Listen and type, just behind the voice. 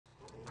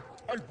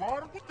Hey,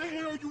 Ryder, what the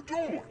hell you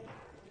doing?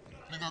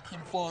 Nigga, I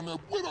couldn't find that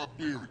wood I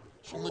buried.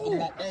 So nigga,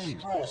 my own.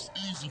 It's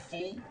easy,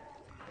 fool.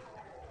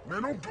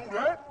 Man, don't do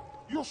that.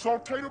 You'll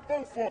saute the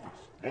both of us.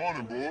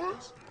 Morning,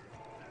 boys.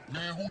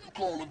 Man, who you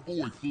calling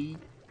boy, fool?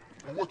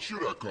 Or what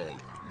should I call you,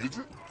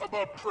 midget? How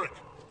about prick?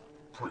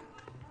 Prick.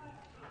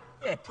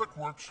 Yeah, prick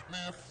works.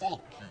 Man,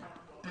 fuck you.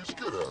 Bitch,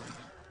 get out of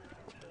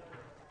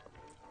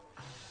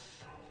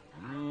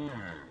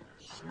here.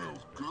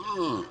 Smells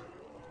good.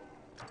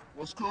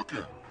 What's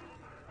cooking?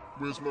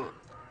 Where's mine?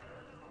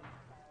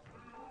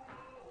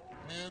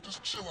 Man,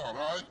 just chill out,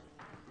 alright?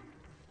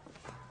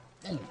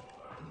 Ooh.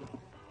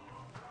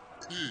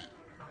 Yeah,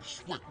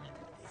 sweat me.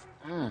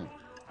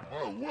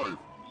 My wife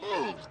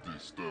loves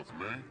this stuff,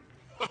 man.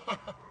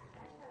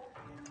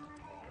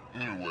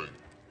 Anyway,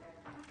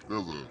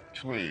 there's a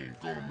train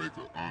gonna make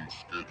an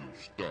unscheduled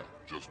stop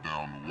just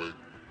down the way.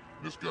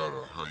 It's got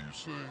a, how you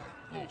say,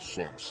 little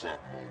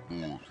something on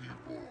board for you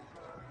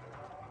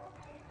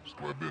boys.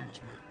 Square business,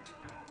 man.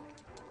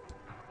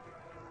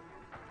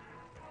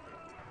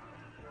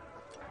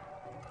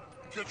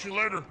 Catch you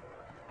later,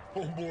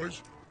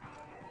 homeboys.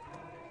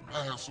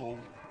 Asshole.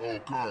 Oh,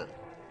 Carl.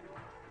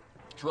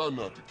 Try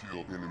not to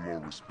kill any more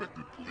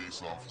respected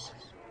police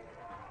officers.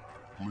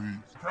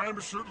 Please. Crime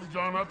has certainly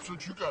gone up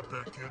since you got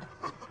back, kid.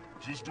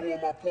 Just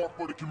doing my part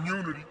for the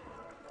community.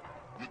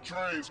 Your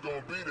train's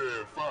gonna be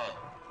there at 5.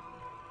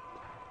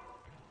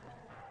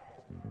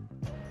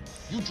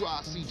 You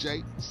drive,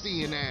 CJ,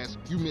 seeing as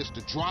you missed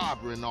the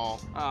driver and all.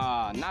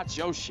 Not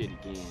your shit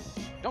again.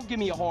 Don't give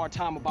me a hard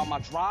time about my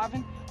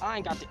driving. I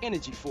ain't got the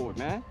energy for it,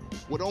 man.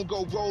 Well, don't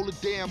go roll the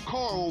damn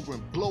car over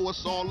and blow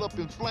us all up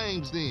in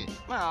flames then.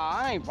 Nah,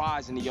 I ain't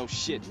rising to your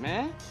shit,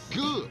 man.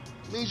 Good.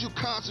 Means you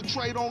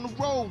concentrate on the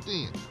road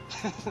then.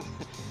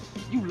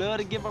 You love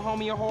to give a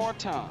homie a hard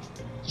time.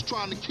 Just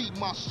trying to keep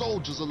my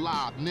soldiers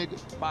alive, nigga.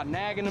 By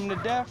nagging them to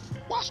death?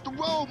 Watch the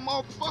road,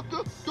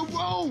 motherfucker. The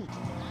road.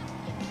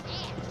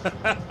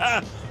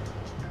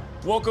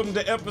 Welcome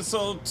to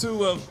episode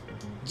 2 of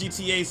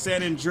GTA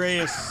San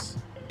Andreas.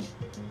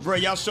 Bro,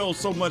 y'all showed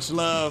so much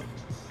love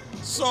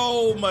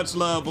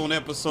on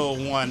episode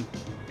 1.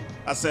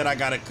 I said I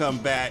gotta come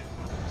back.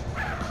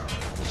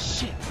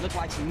 Shit, look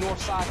like some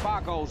Northside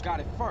Vagos got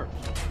it first.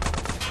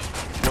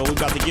 Well, we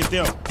about to get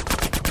them.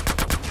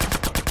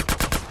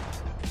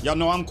 Y'all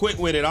know I'm quick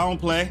with it, I don't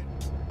play.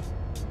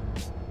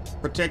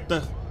 Protect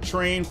the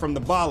train from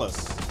the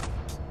ballers.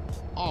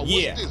 Oh,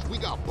 yeah. What's this? We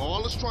got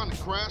ballers trying to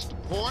crash the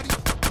party?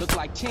 Look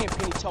like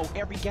Tenpenny told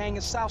every gang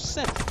in South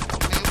Central.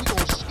 Man, we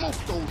gonna smoke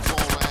those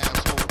baller assholes.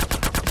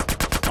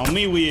 On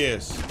me we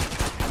is.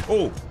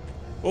 Oh,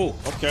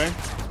 okay.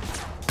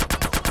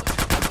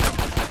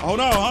 Hold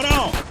on,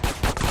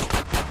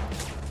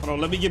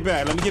 let me get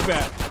back.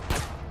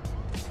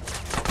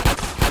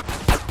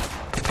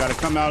 Gotta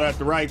come out at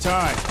the right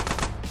time.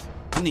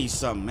 I need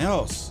something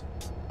else.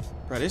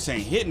 Bro, this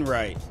ain't hitting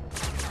right.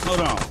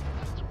 Hold on.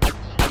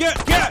 Get!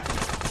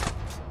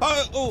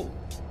 Oh!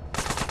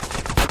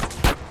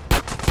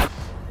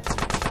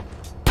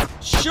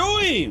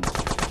 Shoot him!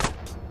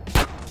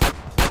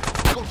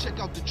 Go check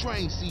out the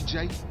train,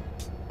 CJ.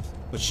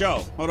 For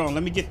sure. Hold on,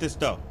 let me get this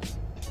though.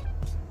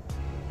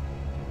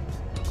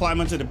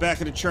 Climb into the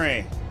back of the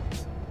train.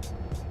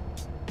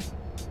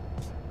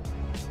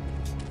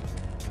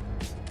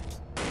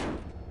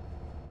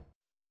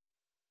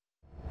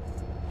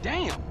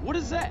 Damn, what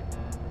is that?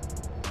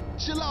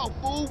 Chill out,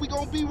 fool. We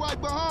gonna be right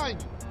behind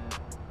you.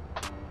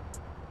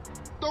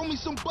 Throw me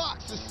some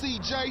boxes,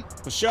 CJ.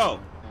 For sure.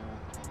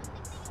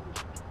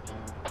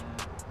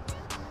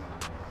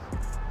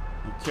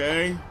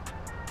 Okay.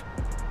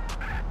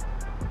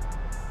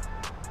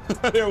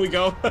 There we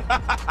go.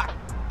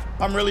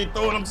 I'm really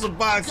throwing them some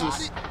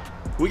boxes.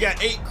 We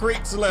got 8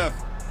 crates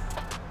left.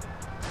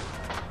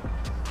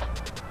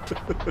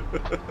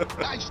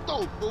 Nice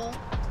throw, fool.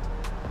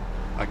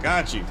 I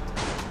got you.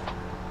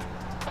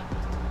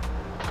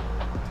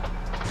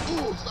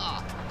 Bullseye.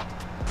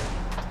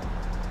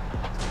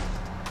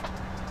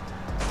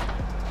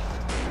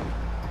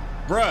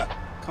 Bruh,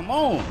 come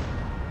on.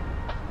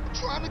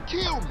 Trying to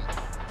kill me.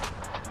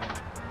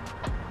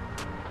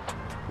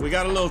 We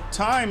got a little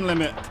time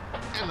limit.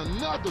 And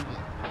another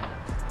one.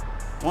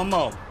 One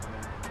more.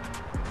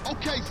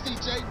 Okay,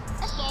 CJ,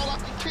 that's all I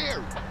can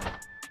carry.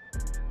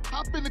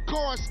 Hop in the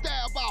car and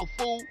stab out,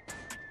 fool.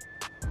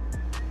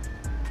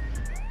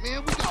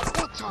 Man, we got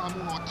one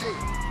time on our tail.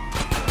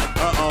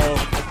 Uh-oh.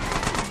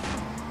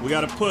 We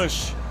gotta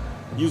push.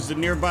 Use the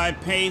nearby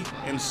paint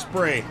and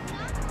spray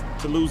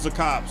to lose the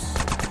cops.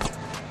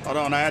 Hold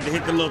on, I had to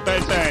hit the little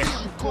thing.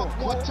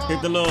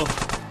 Hit the little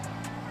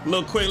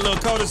quick little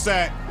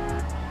cul-de-sac.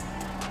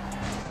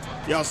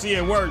 Y'all see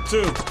it work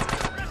too.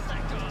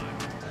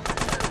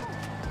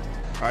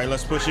 All right,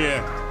 let's push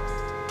in.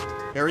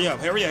 Hurry up,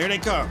 here they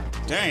come.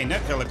 Dang,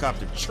 that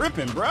helicopter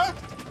tripping, bruh.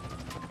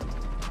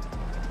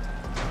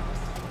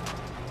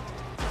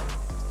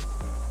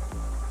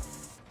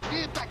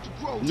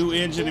 New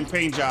engine and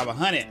paint job,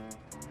 100.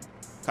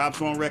 Cops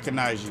won't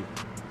recognize you.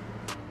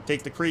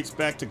 Take the crates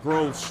back to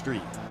Grove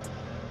Street.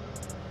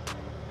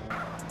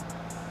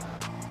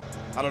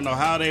 I don't know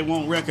how they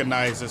won't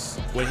recognize us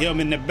with him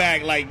in the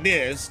back like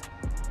this.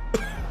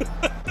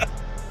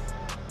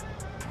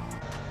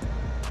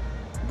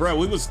 Bro,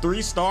 we was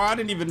 3-star. I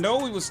didn't even know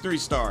we was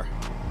 3-star.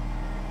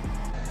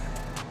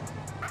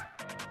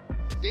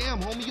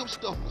 Damn, homie, your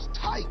stuff was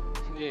tight.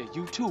 Yeah,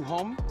 you too,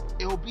 homie.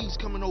 LB's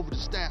coming over to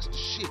stash the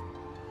shit.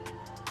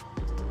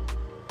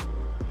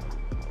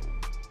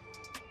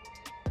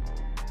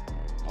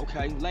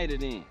 Okay, later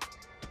then.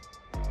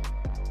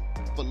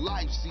 For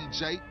life,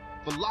 CJ.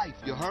 For life,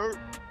 you heard?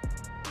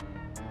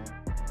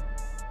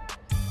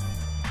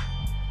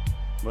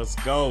 Let's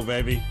go,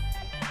 baby.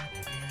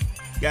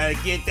 Gotta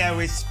get that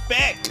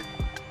respect.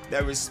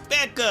 That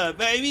respect up,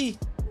 baby.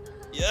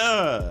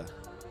 Yeah.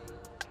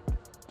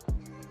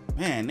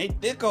 Man, they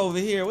thick over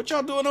here. What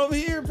y'all doing over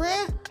here,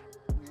 bruh?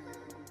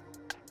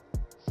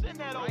 Send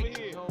that over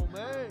here.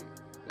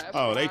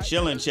 Oh, they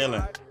chilling.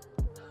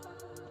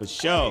 For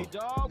sure. Hey,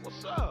 dog,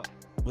 what's up?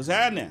 What's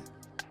happening?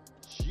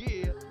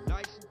 Yeah,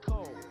 nice and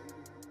cold.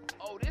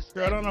 Oh, this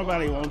Girl, don't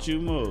nobody want you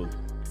to move.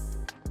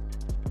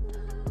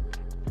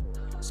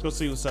 Let's go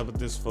see what's up with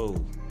this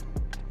fool.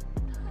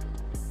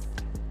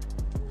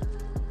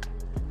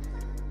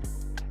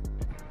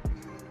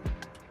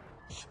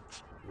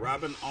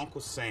 Robbing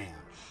Uncle Sam.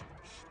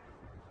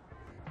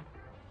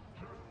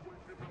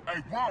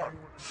 Hey, Ron!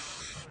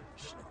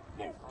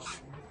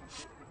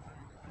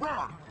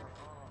 Ron!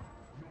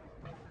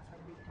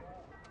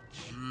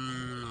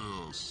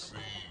 Yeah,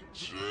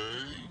 CJ.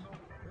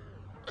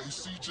 Hey,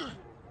 CJ,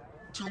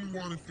 tell me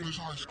why I didn't finish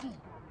high school.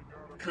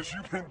 Because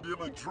you've been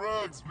dealing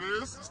drugs,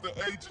 man, since the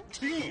age of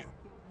 10.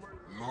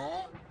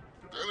 No,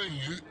 that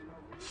ain't it.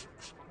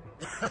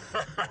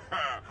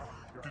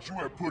 Because you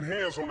had put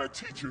hands on that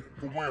teacher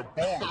for wearing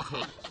bowling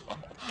clothes.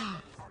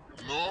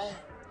 No,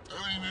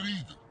 that ain't it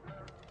either.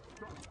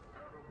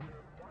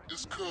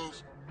 It's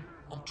cause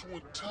I'm too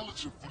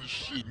intelligent for this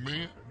shit,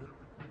 man.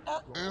 I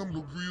am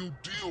the real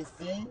deal,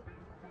 fool.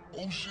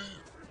 Oh shit.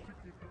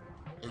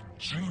 A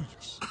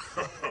genius.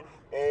 oh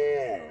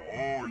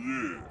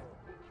yeah.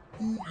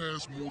 Who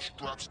has more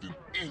straps than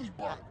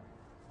anybody?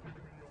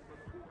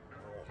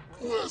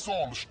 Who has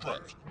all the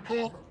straps,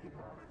 huh?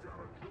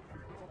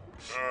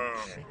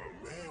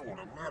 Man, when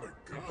I'm out of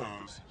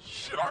guns,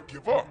 shit, I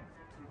give up.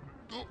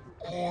 The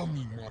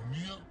army, my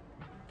nigga.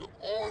 The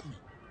army.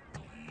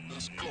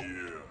 Let's go.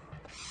 Yeah.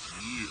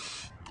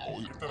 Go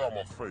hit that out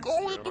my face.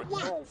 Go hit the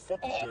way. Oh, come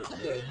on,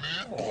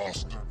 man.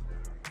 Buster.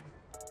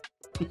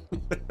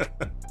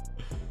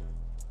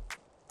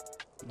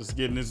 Let's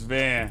get in this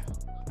van.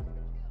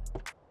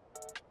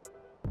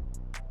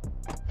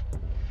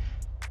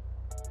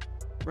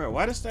 Bro,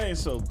 why this thing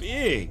so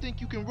big? Think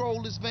you can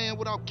roll this van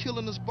without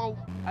killing us both?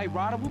 Hey,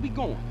 Ryder, where we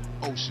going?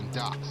 Ocean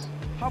docks.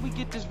 How we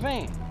get this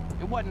van?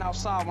 It wasn't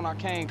outside when I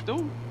came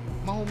through.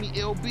 My homie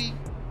LB,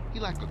 he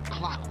like a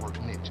clockwork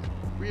ninja.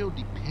 Real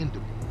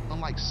dependable,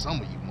 unlike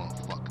some of you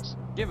motherfuckers.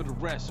 Give it a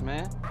rest,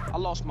 man. I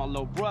lost my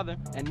little brother,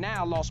 and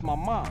now I lost my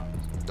mom.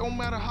 Don't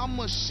matter how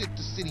much shit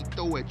the city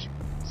throw at you.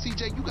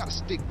 CJ, you gotta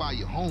stick by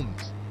your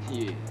homies.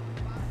 Yeah,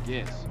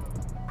 guess.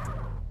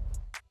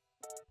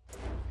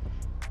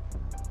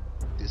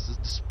 This is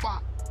the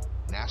spot.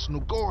 National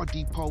Guard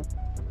Depot.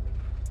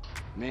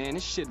 Man,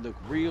 this shit look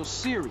real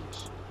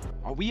serious.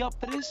 Are we up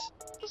for this?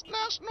 It's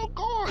National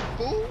Guard,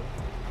 fool.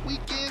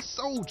 Weekend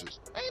soldiers.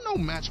 Ain't no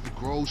match for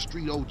Grove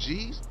Street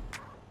OGs.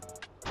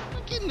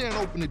 Now get in there and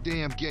open the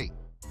damn gate.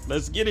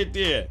 Let's get it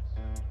there.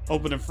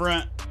 Open the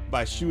front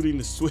by shooting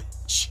the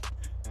switch.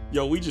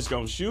 Yo, we just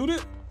gonna shoot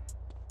it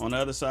on the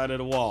other side of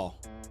the wall.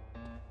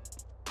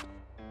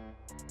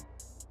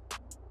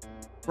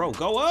 Bro,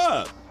 go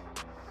up.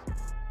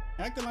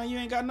 Acting like you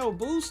ain't got no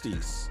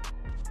boosties.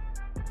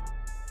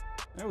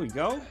 There we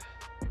go.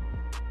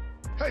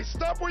 Hey,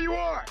 stop where you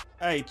are!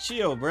 Hey,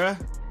 chill, bruh.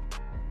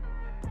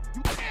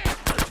 You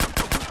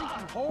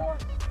whore!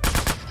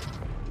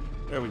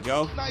 There we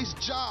go. Nice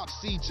job,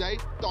 CJ.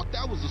 Thought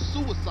that was a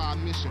suicide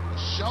mission for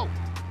sure.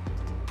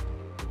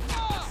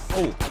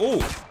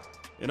 Oh.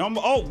 And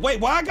oh, wait,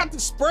 why I got the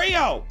spray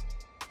out?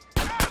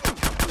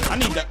 I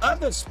need the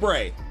other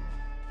spray.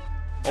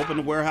 Open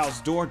the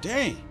warehouse door.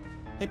 Dang.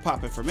 They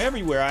popping from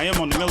everywhere. I am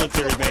on the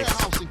military base.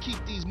 Warehouse and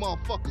keep these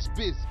motherfuckers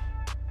busy.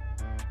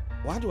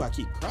 Why do I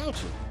keep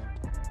crouching?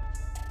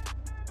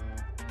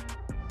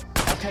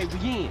 Okay, we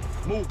in.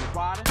 Move it,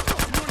 Ryder. You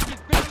wanna get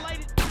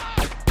ventilated?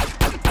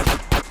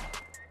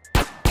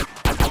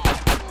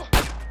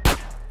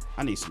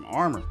 I need some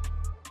armor.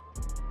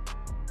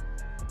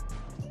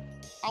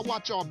 I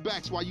watch our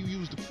backs while you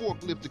use the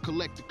forklift to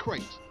collect the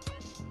crates.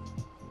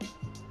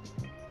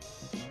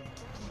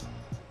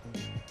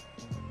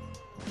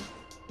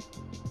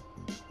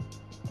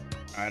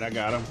 All right, I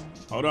got him.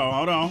 Hold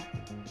on.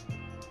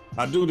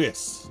 I'll do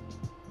this.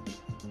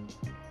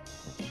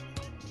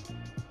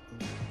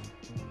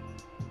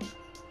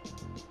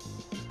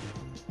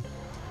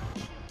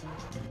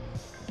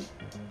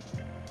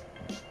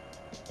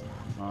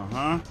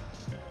 Uh-huh.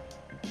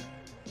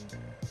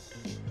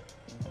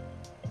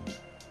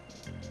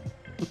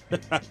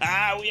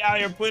 We out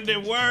here putting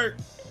in work.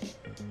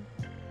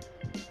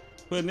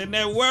 Putting in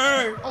that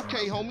word.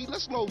 Okay, homie,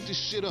 let's load this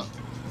shit up.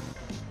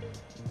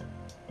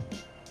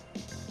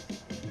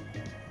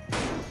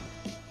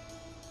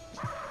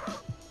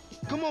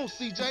 Come on,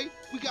 CJ,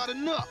 we got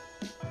enough.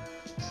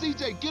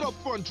 CJ, get up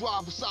front and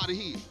drive us out of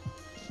here.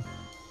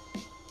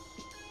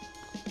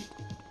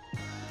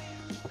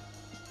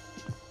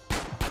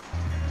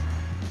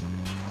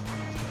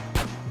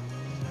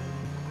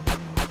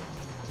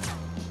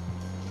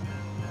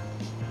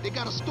 They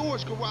got a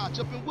storage garage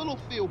up in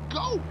Willowfield.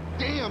 Go!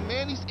 Damn,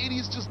 man, these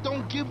idiots just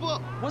don't give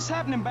up. What's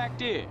happening back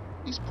there?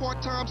 These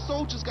part-time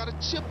soldiers got a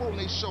chip on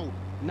their shoulder.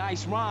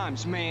 Nice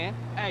rhymes, man.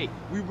 Hey,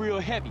 we real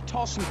heavy.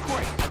 Toss some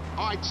crate.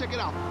 All right, check it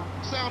out.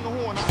 Sound the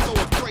horn, I'll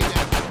throw a crate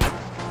at you.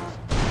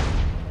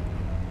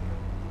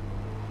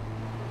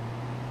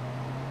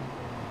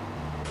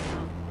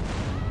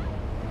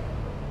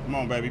 Come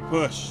on, baby,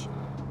 push.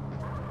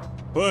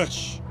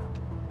 Push.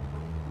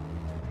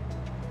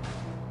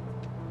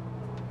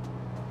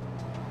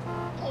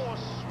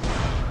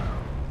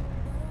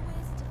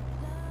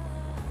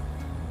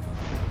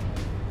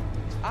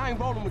 I ain't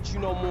rolling with you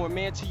no more,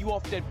 man, till you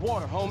off that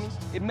water, homie.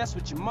 It mess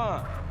with your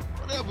mind.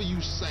 Whatever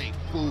you say,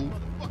 fool.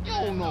 You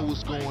don't know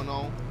what's going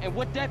on. And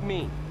what that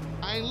mean?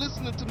 I ain't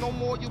listening to no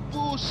more of your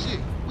bullshit.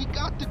 We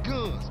got the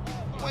guns.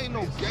 You ain't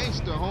no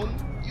gangster, homie.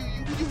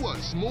 You what,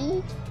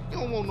 smooth? You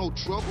don't want no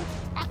trouble.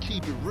 I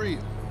keep it real.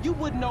 You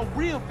wouldn't know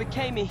real if it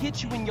came and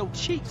hit you in your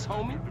cheeks,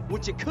 homie.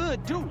 Which it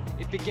could do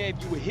if it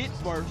gave you a hit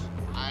first.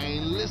 I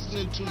ain't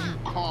listening to you,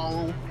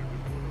 Carl.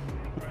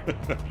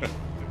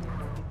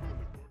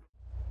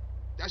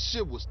 That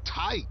shit was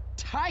tight.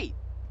 Tight?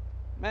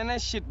 Man,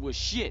 that shit was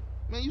shit.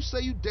 Man, you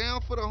say you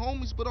down for the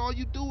homies, but all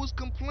you do is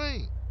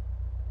complain.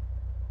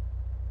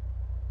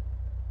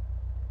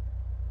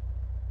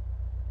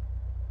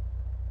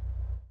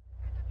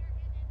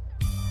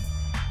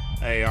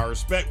 Hey, our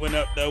respect went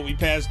up, though. We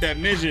passed that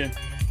mission.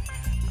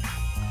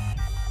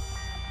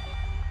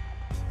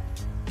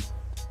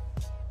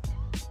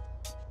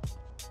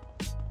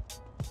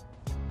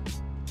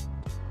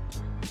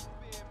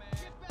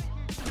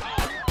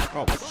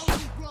 Oh,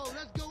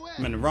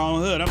 I'm in the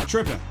wrong hood. I'm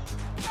tripping.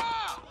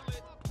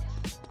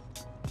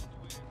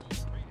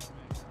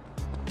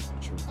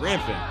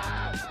 Tripping.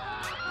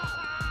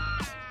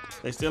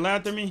 They still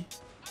after me?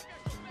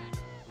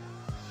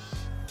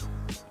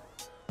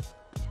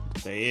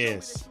 They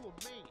is.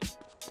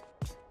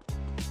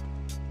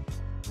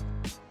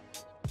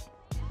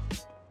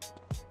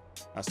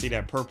 I see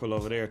that purple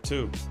over there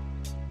too.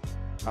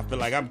 I feel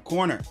like I'm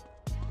cornered.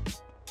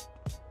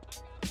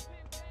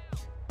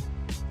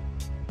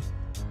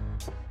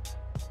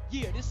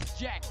 Yeah, this is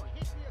Jack.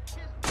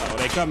 Oh,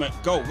 they coming.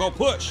 Go,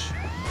 push.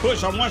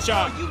 Push, I'm one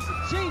shot. Oh, you's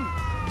a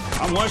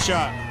genius. I'm one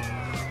shot.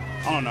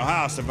 I don't know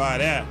how I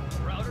survived that.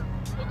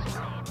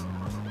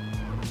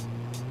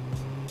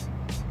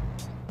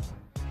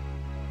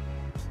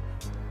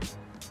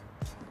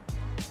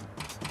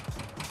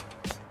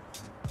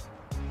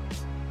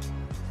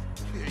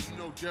 Yeah, you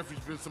know Jeffrey's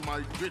been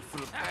somebody's bitch for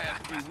the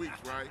past 3 weeks,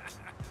 right?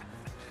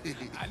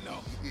 I know.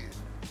 Yeah.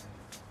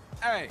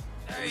 Hey,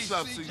 What's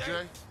up,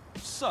 CJ?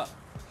 What's up?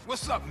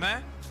 What's up,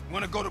 man?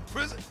 Wanna go to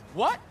prison?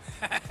 What?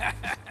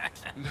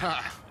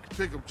 Nah,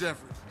 pick up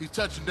Jeffrey. He's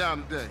touching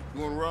down today.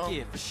 You wanna roll?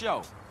 Yeah, for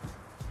sure.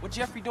 What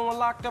Jeffrey doing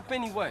locked up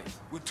anyway?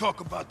 We'll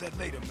talk about that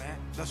later, man.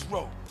 Let's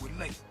roll. We're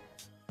late.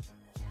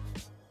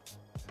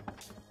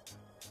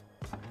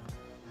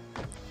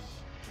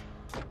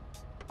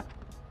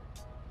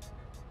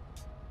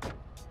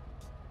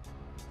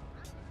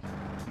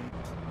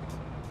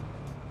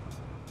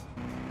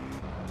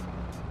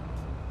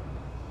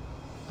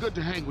 Good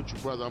to hang with you,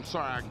 brother. I'm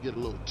sorry I can get a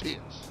little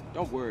tense.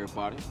 Don't worry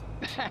about it.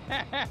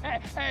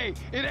 Hey,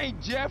 it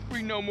ain't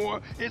Jeffrey no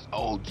more. It's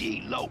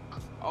OG Loke.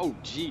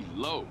 OG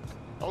Loke.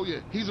 Oh,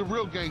 yeah, he's a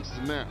real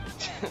gangster now.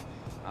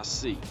 I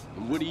see.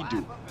 And what'd he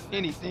do?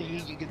 Anything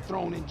he can get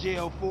thrown in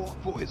jail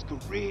for his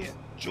career,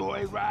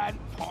 joyriding,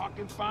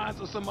 parking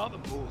fines, or some other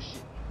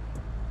bullshit.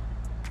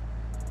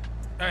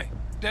 Hey,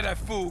 there that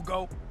fool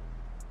go.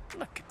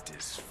 Look at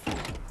this fool,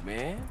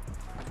 man.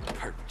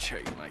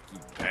 Perpetrating like he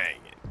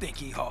banging. Think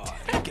he hard.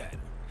 You got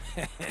him.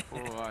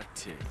 Oh, I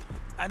tell you.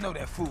 I know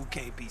that fool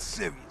can't be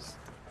serious.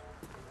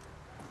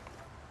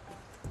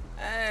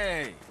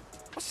 Hey,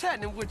 what's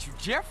happening with you,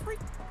 Jeffrey?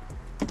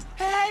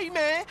 Hey,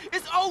 man,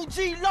 it's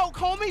OG Loke,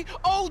 homie.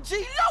 OG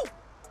Loke.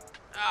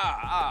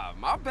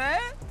 My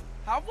bad.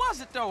 How was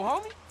it, though,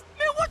 homie?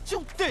 Man, what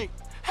you think?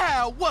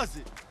 How was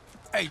it?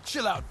 Hey,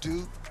 chill out,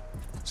 dude.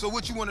 So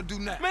what you wanna do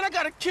now? Man, I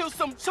gotta kill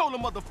some chola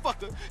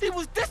motherfucker. He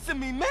was dissing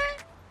me, man.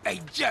 Hey,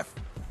 Jeff.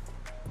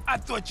 I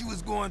thought you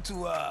was going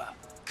to,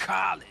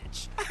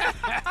 college. Man,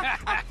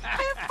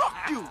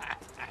 fuck you.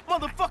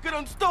 Motherfucker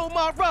done stole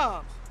my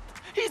rhymes.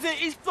 He's in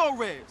East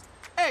Flores.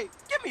 Hey,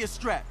 give me a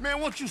strap. Man,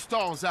 why don't you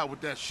stall us out with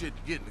that shit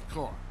to get in the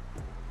car?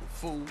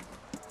 Fool.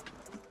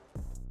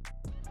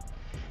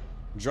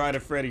 Drive to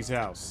Freddy's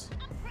house.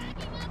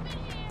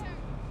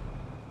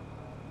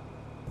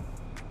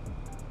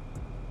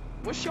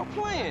 What's your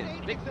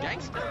plan, big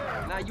gangster?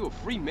 Now you a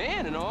free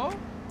man and all.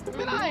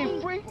 Man, I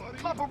ain't free.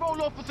 My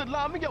parole officer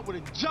lined me up with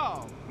a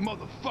job.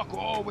 Motherfucker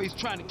always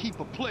trying to keep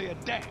a player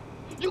down.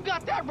 You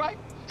got that right.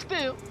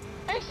 Still,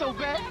 ain't so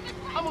bad.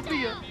 I'ma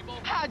be a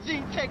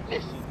hygiene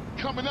technician.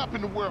 Coming up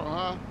in the world,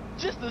 huh?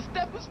 Just a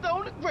stepping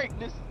stone to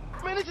greatness.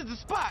 Man, this is the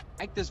spot.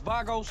 Ain't this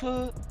Vago's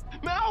hood?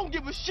 Man, I don't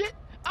give a shit.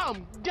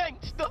 I'm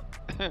gangster.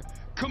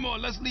 Come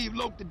on, let's leave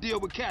Loke to deal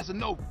with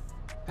Casanova.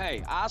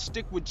 Hey, I'll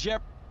stick with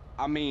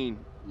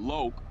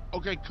Loke.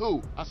 Okay,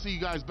 cool. I'll see you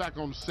guys back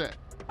on the set.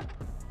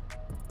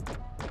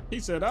 He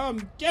said,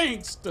 I'm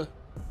gangster.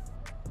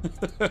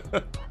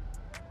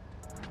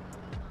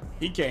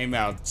 He came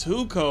out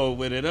too cold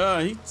with it,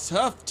 He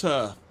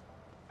tough.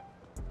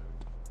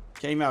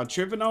 Came out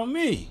tripping on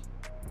me.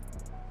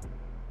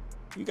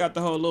 You got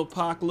the whole little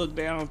Pac look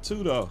down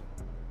too, though.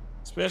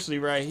 Especially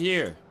right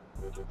here.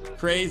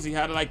 Crazy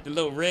how like the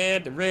little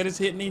red, the red is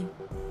hitting him.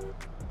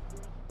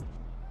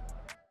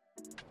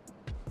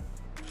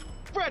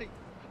 Freddy,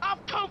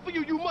 I've come for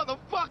you, you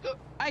motherfucker.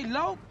 Hey,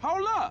 Loke,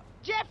 hold up.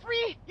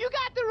 Jeffrey, you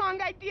got the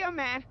wrong idea,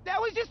 man. That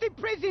was just a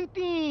prison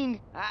thing.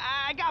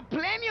 I got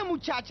plenty of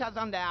muchachas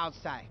on the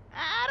outside.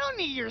 I don't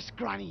need your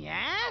scrawny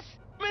ass.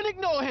 Man,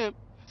 ignore him.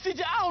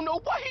 CJ, I don't know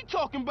what he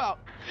talking about.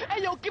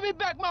 Hey, yo, give me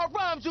back my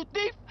rhymes, you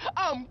thief.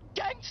 I'm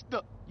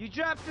gangster. You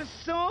dropped the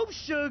soap,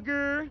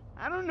 sugar.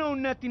 I don't know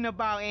nothing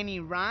about any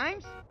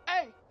rhymes.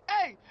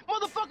 Hey,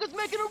 motherfuckers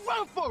making a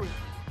run for it.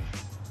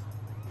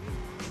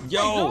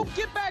 Yo. Hey, Loke,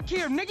 get back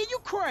here, nigga, you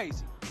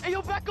crazy. Hey,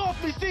 yo, back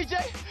off me, CJ.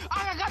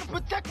 I gotta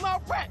protect my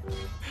rat.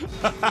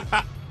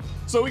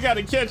 So we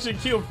gotta catch and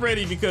kill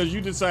Freddy because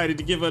you decided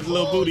to give us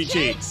little booty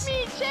cheeks.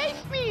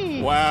 Chase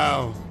me!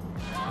 Wow.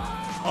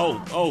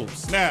 Oh,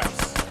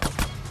 snaps.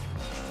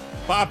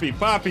 Poppy.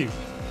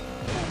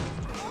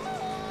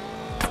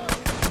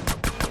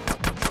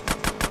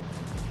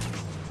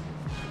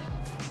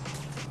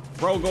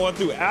 Bro going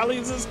through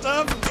alleys and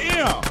stuff?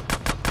 Damn.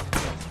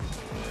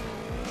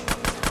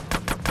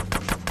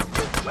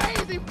 You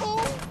crazy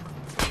fool!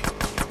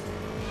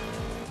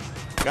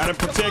 Gotta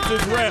protect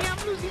his rep.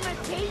 I'm losing my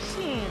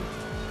patience.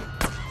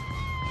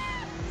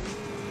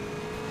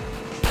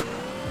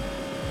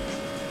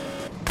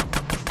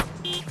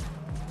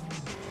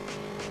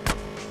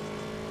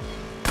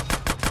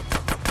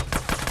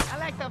 I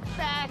like the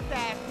fast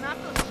ass, not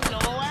the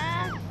slow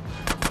ass.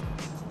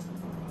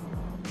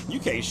 You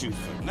can't shoot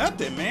for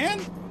nothing,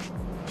 man.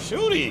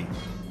 Shoot him.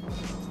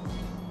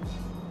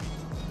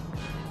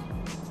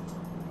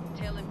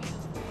 Telling me.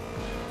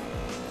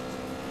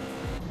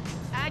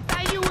 I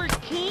thought you were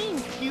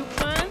king, cute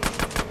bun.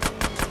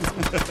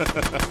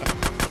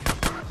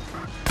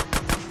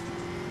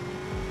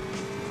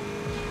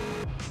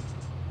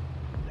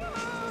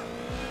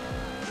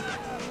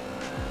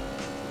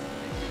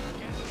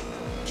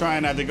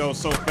 Trying not to go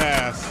so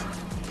fast,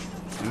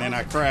 and then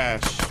I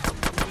crash.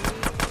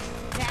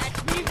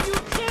 Catch me if you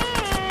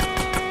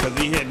can. Cause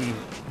he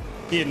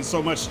hitting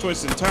so much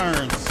twists and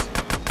turns.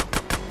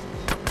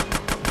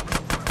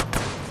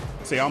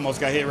 See, I almost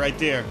got hit right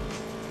there.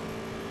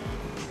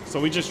 So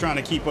we just trying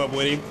to keep up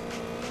with him.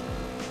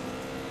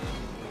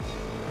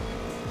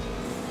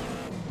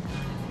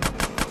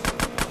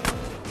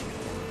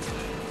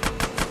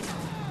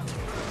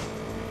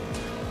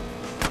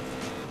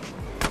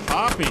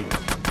 Popping.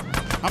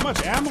 How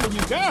much ammo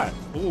you got?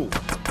 Ooh.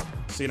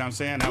 See what I'm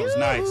saying? That was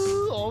nice.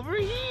 Over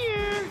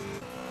here.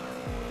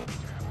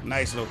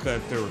 Nice little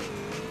cut through.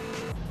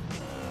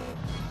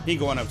 He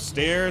going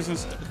upstairs and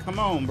stuff. Come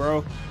on,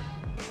 bro.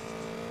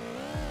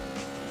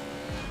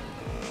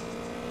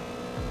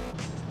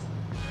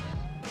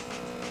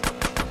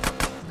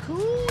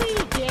 Cooey,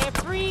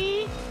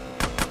 Jeffrey.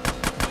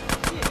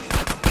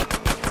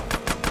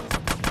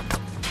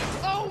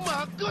 Oh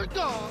my good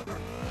God!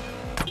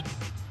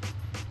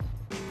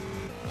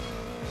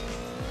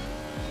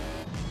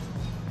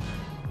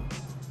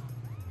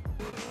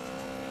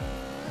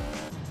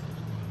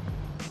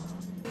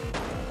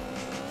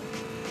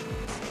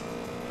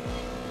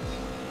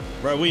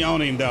 Bro, we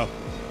own him though.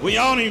 We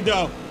own him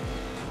though.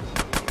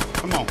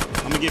 Come on,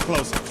 I'm gonna get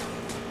closer.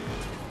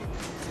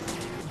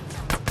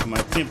 I'm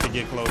gonna attempt to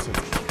get closer.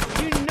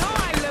 You know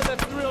I love the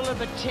thrill of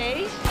the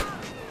chase.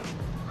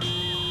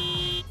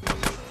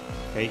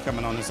 Okay, he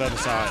coming on this other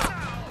side.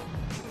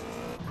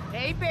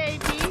 Hey,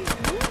 baby, you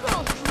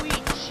go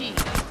sweet cheek.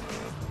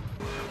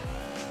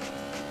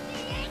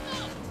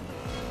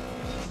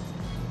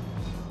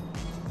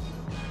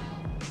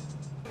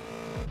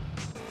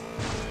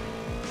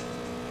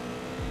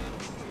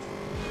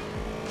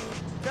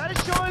 Gotta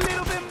show a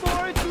little bit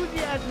more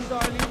enthusiasm,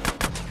 darling.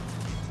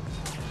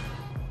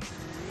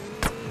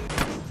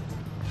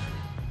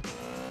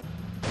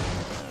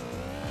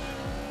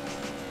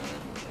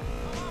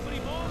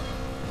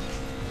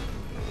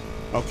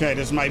 Okay,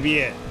 this might be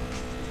it.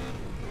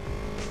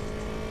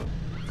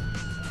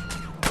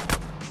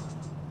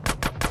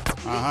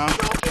 Broken my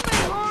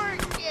heart.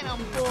 Get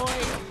him, boy.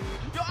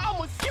 Yo,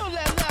 I'ma kill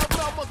that loud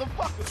mouth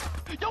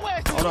motherfucker. Yo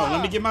ass is Hold on,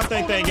 let me get my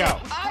thing out.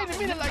 I didn't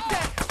mean it like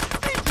that.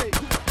 CJ,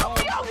 help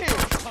me out here.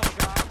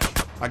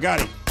 I got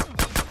him.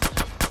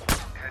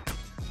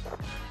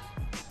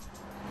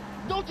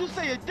 Don't Don't you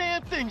say a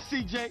damn thing,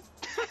 CJ.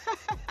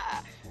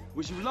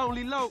 Was you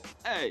lonely, Lo?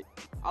 Hey,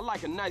 I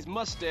like a nice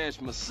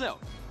mustache myself.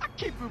 I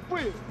keep it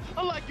real,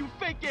 unlike you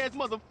fake-ass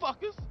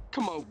motherfuckers.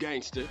 Come on,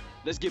 gangster.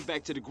 Let's get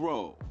back to the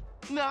Grove.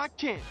 Nah, I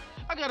can't.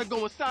 I gotta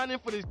go and sign in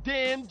for this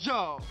damn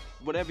job.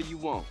 Whatever you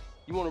want.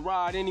 You want to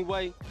ride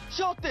anyway?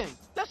 Sure thing.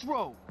 Let's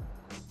roll.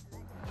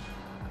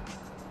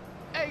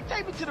 Hey,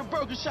 take me to the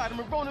burger shop in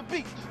Marona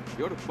Beach.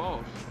 You're the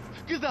boss.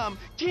 Cause I'm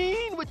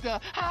keen with the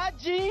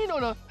hygiene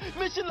on a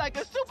mission like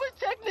a super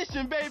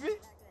technician, baby.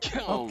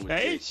 Come on with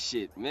this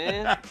shit,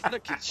 man.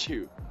 Look at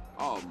you.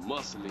 All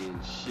muscly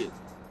and shit.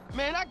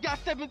 Man, I got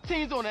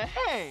 17s on a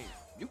hang.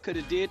 You could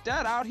have did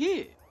that out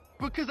here.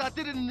 Because I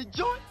did it in the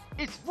joint,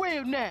 it's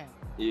real now.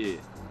 Yeah,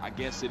 I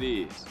guess it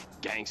is,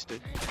 gangster.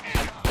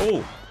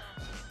 Oh.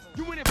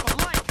 You in it for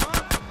life,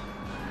 huh?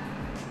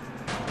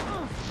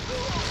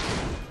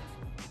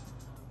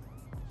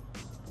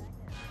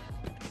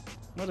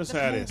 What is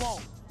this?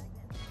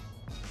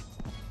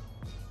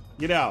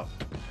 Get out.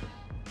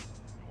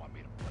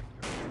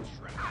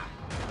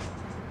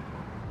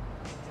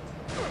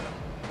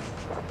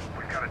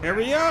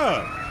 Hurry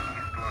up.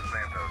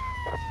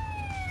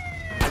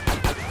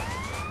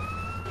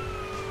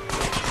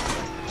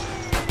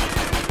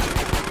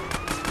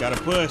 Gotta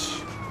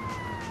push.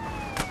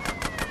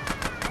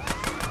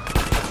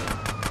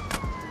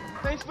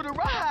 Thanks for the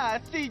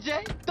ride,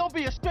 CJ. Don't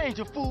be a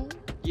stranger, fool.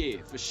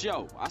 Yeah, for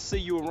sure. I see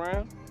you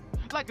around.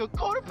 Like a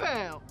quarter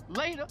pound.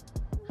 Later.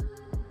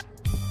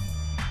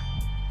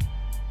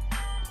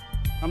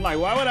 I'm like,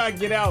 why would I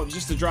get out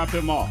just to drop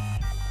him off?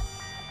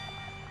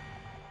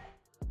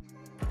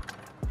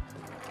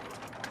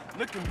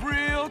 Looking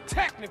real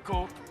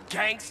technical,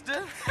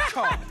 gangster.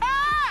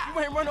 You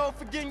ain't run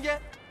off again yet?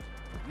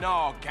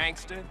 No,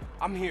 gangster.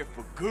 I'm here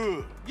for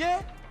good.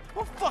 Yeah?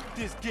 Well, fuck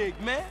this gig,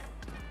 man.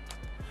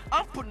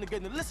 I'm putting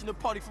together a listening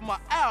party for my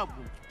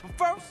album. But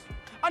first,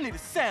 I need a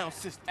sound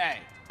system. Hey,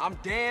 I'm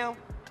down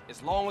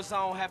as long as I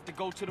don't have to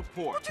go to the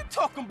port. What you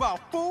talking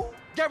about, fool?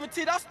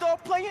 Guaranteed I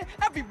start playing,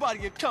 everybody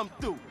will come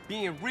through.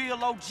 Being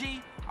real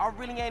OG, I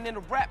really ain't into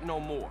rap no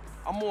more.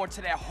 I'm more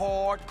into that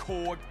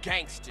hardcore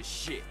gangster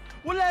shit.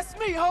 Well, that's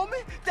me,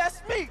 homie.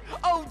 That's me.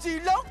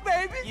 OG Low,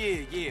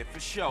 baby. Yeah, for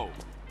sure.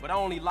 But I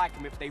only like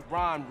them if they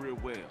rhyme real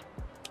well.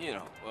 You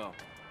know, well,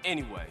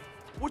 anyway,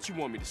 what you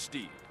want me to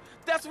steal?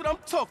 That's what I'm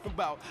talking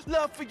about.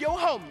 Love for your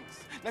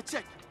homies. Now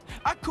check it.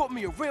 I caught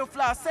me a real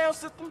fly sound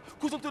system,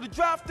 cruising through the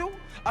drive-thru.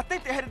 I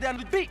think they headed down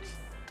to the beach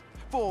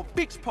for a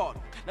beach party.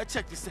 Now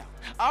check this out.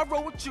 I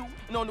roll with you,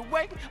 and on the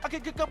way, I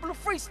can get a couple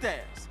of freestyles.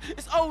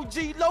 It's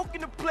OG Loke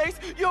in the place.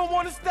 You don't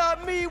want to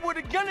stop me with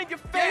a gun in your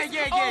face.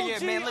 Yeah,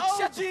 man. Look,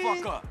 shut the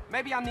fuck up.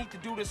 Maybe I need to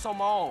do this on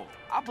my own.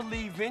 I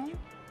believe in you.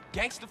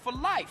 Gangster for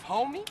life,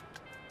 homie.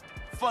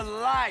 For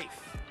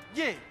life.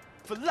 Yeah,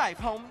 for life,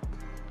 homie.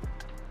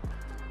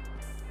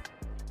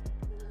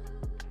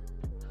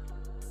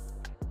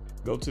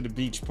 Go to the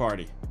beach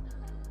party.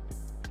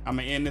 I'm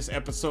gonna end this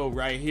episode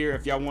right here.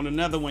 If y'all want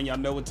another one, y'all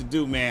know what to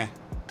do, man.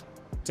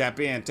 Tap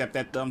in, tap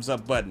that thumbs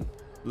up button.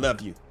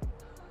 Love you.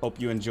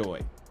 Hope you enjoy.